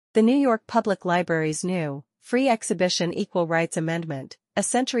The New York Public Library's new, free exhibition Equal Rights Amendment, A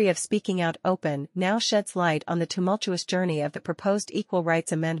Century of Speaking Out Open now sheds light on the tumultuous journey of the proposed Equal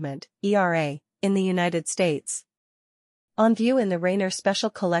Rights Amendment, ERA, in the United States. On view in the Rainer Special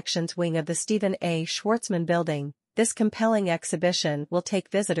Collections wing of the Stephen A. Schwarzman Building, this compelling exhibition will take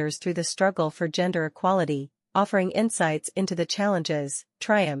visitors through the struggle for gender equality, offering insights into the challenges,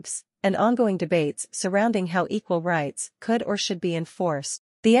 triumphs, and ongoing debates surrounding how equal rights could or should be enforced.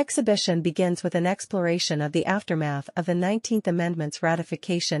 The exhibition begins with an exploration of the aftermath of the 19th Amendment's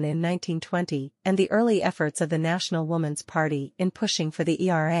ratification in 1920 and the early efforts of the National Woman's Party in pushing for the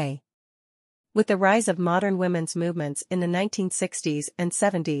ERA. With the rise of modern women's movements in the 1960s and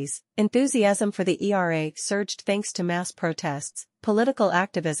 70s, enthusiasm for the ERA surged thanks to mass protests, political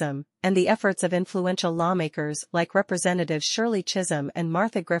activism, and the efforts of influential lawmakers like Representatives Shirley Chisholm and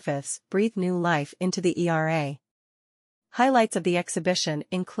Martha Griffiths breathed new life into the ERA. Highlights of the exhibition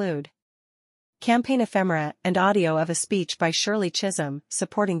include campaign ephemera and audio of a speech by Shirley Chisholm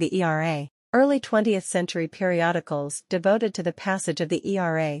supporting the ERA, early 20th century periodicals devoted to the passage of the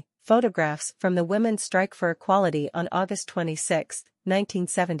ERA, photographs from the Women's Strike for Equality on August 26,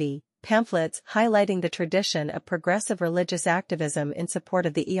 1970, pamphlets highlighting the tradition of progressive religious activism in support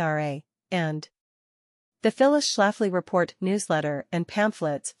of the ERA, and the Phyllis Schlafly Report newsletter and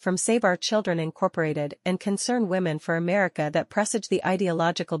pamphlets from Save Our Children Incorporated and Concern Women for America that presage the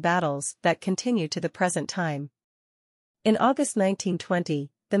ideological battles that continue to the present time. In August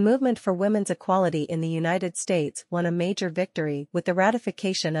 1920, the movement for women's equality in the United States won a major victory with the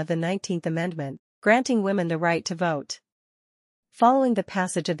ratification of the 19th Amendment, granting women the right to vote. Following the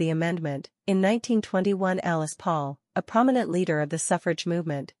passage of the amendment, in 1921 Alice Paul, a prominent leader of the suffrage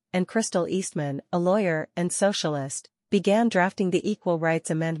movement, and Crystal Eastman, a lawyer and socialist, began drafting the Equal Rights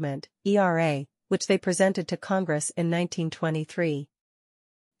Amendment, ERA, which they presented to Congress in 1923.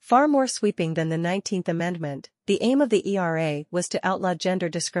 Far more sweeping than the 19th Amendment, the aim of the ERA was to outlaw gender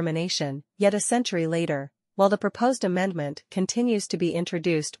discrimination, yet a century later, while the proposed amendment continues to be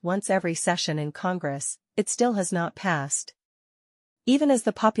introduced once every session in Congress, it still has not passed. Even as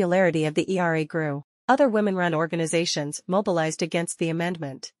the popularity of the ERA grew, other women-run organizations mobilized against the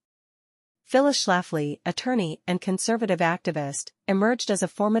amendment. Phyllis Schlafly, attorney and conservative activist, emerged as a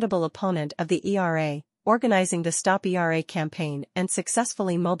formidable opponent of the ERA, organizing the Stop ERA campaign and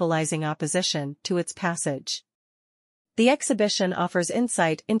successfully mobilizing opposition to its passage. The exhibition offers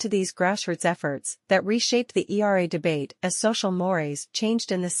insight into these grassroots efforts that reshaped the ERA debate as social mores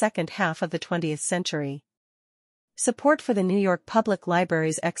changed in the second half of the 20th century. Support for the New York Public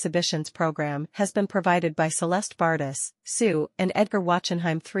Library's exhibitions program has been provided by Celeste Bardis, Sue and Edgar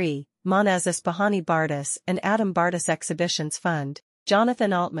Wachenheim III, Monaz Isbahani Bardis and Adam Bardis Exhibitions Fund,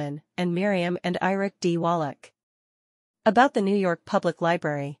 Jonathan Altman, and Miriam and Eirik D. Wallach. About the New York Public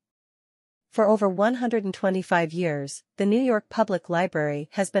Library. For over 125 years, the New York Public Library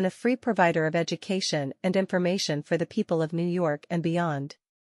has been a free provider of education and information for the people of New York and beyond.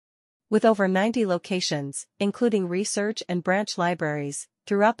 With over 90 locations, including research and branch libraries,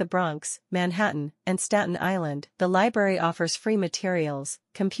 throughout the Bronx, Manhattan, and Staten Island, the library offers free materials,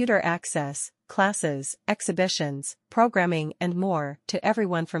 computer access, classes, exhibitions, programming and more to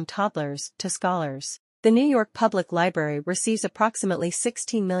everyone from toddlers to scholars. The New York Public Library receives approximately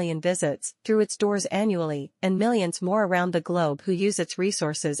 16 million visits through its doors annually and millions more around the globe who use its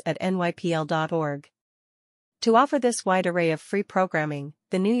resources at nypl.org. To offer this wide array of free programming,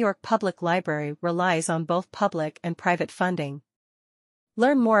 the New York Public Library relies on both public and private funding.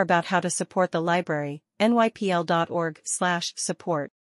 Learn more about how to support the library, nypl.org/support.